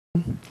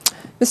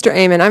Mr.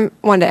 Amon, I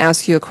wanted to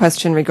ask you a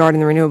question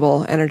regarding the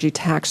renewable energy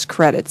tax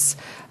credits.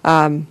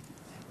 As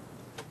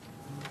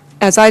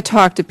I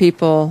talked to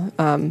people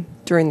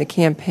during the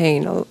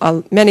campaign,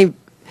 many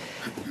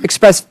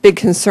expressed big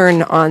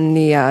concern on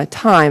the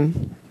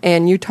time,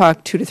 and you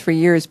talked 2 to 3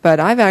 years,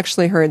 but I've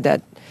actually heard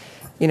that,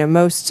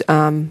 most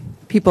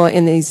people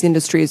in these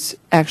industries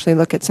actually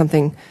look at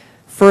something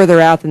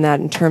further out than that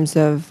in terms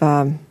of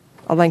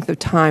a length of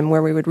time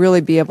where we would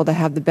really be able to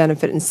have the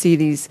benefit and see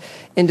these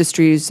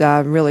industries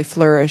really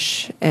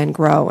flourish and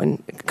grow.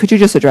 And could you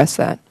just address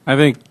that? I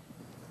think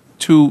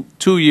two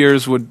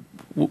years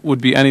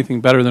would be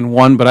anything better than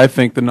 1, but I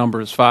think the number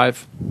is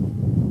 5.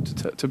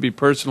 To be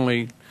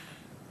personally,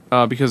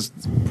 because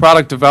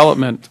product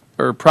development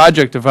or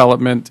project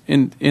development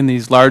in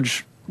these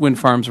large wind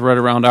farms right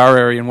around our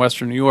area in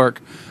western New York,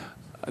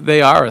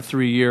 they are a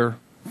 3-year,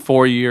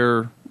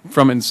 4-year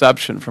from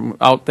inception, from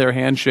out there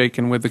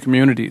handshaking with the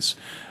communities.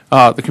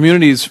 The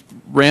communities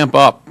ramp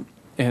up,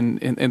 and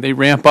they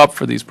ramp up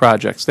for these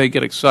projects. They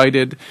get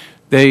excited,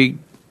 they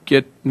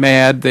get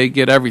mad, they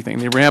get everything.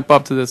 They ramp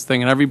up to this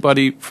thing, and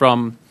everybody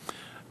from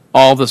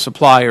all the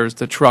suppliers,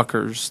 the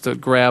truckers, the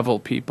gravel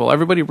people,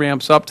 everybody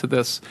ramps up to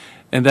this,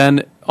 and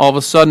then all of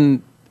a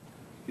sudden,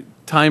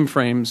 time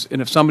frames,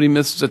 and if somebody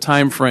misses a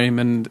time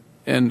frame,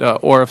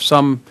 or if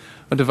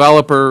a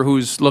developer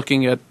who's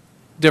looking at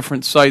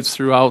different sites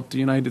throughout the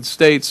United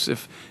States,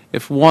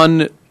 if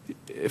one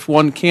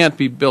can't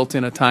be built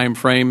in a time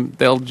frame,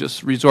 they'll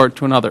just resort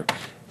to another.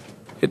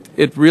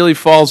 It really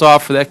falls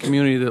off for that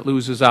community that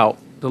loses out.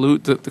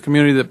 The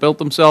community that built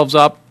themselves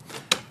up,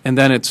 and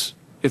then it's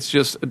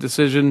just a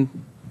decision,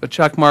 a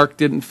check mark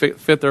didn't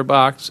fit their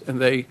box,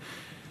 and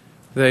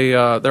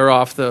they're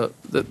off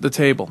the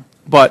table.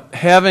 But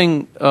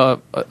having a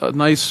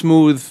nice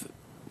smooth,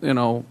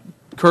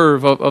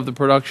 curve of the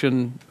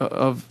production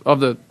of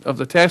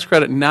the tax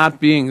credit not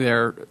being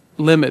there,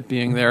 limit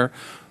being there,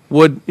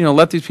 would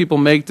let these people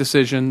make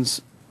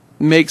decisions,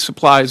 make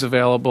supplies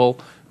available,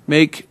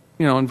 make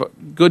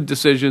good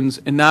decisions,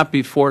 and not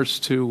be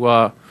forced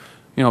to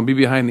be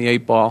behind the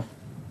 8 ball.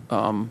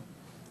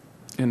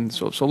 And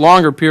so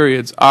longer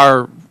periods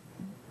are,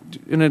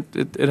 and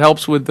it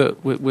helps with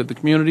the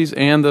communities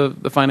and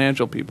the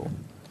financial people.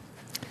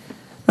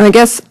 I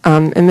guess,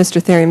 and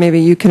Mr. Theory, maybe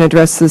you can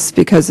address this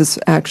because this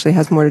actually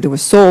has more to do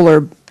with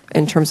solar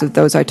in terms of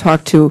those I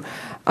talked to.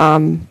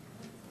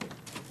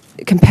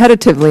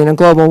 Competitively in a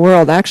global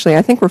world, actually,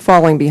 I think we're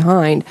falling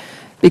behind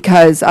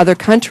because other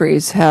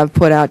countries have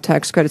put out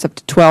tax credits up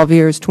to 12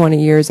 years, 20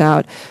 years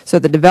out. So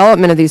the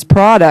development of these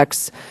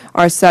products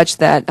are such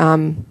that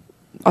some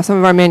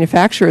of our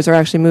manufacturers are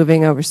actually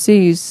moving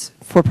overseas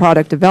for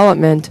product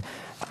development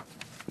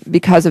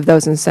because of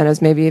those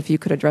incentives. Maybe if you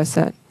could address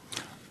that.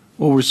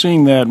 Well, we're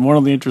seeing that, and one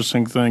of the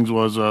interesting things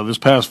was this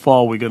past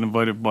fall we got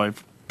invited by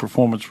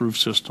Performance Roof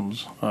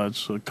Systems.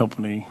 It's a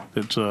company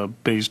that's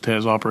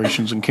has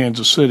operations in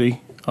Kansas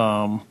City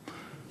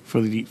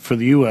for the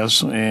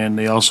U.S., and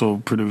they also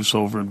produce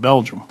over in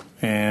Belgium.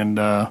 And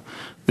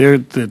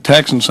the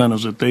tax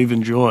incentives that they've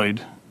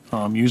enjoyed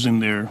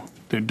using their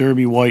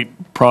Derby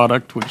White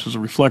product, which is a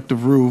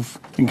reflective roof,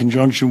 in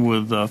conjunction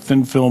with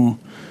thin film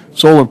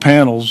solar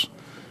panels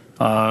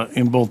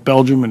in both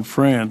Belgium and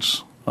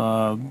France,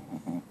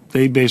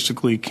 they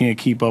basically can't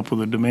keep up with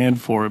the demand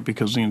for it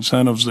because the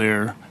incentives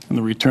there and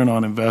the return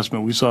on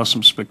investment. We saw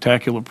some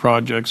spectacular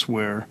projects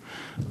where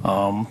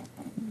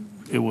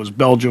it was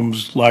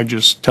Belgium's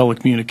largest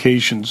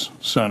telecommunications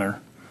center,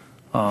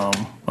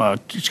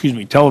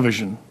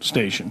 television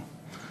station.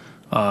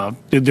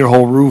 Did their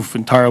whole roof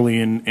entirely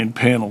in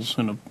panels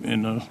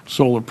in a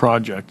solar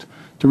project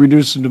to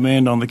reduce the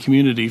demand on the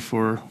community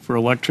for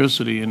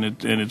electricity, and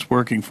it's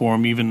working for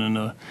them even in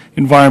an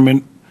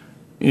environment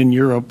in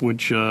Europe,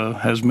 which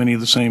has many of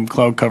the same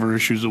cloud cover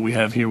issues that we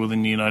have here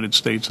within the United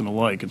States and the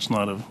like. It's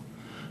not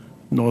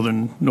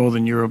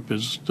Northern Europe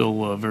is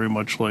still very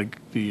much like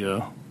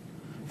the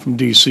from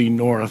D.C.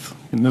 north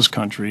in this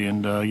country,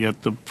 and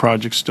yet the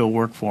projects still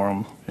work for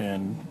them,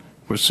 and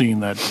we're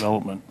seeing that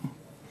development.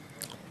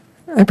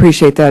 I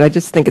appreciate that. I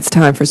just think it's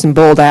time for some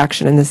bold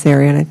action in this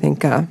area, and I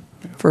think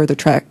further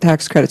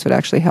tax credits would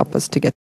actually help us to get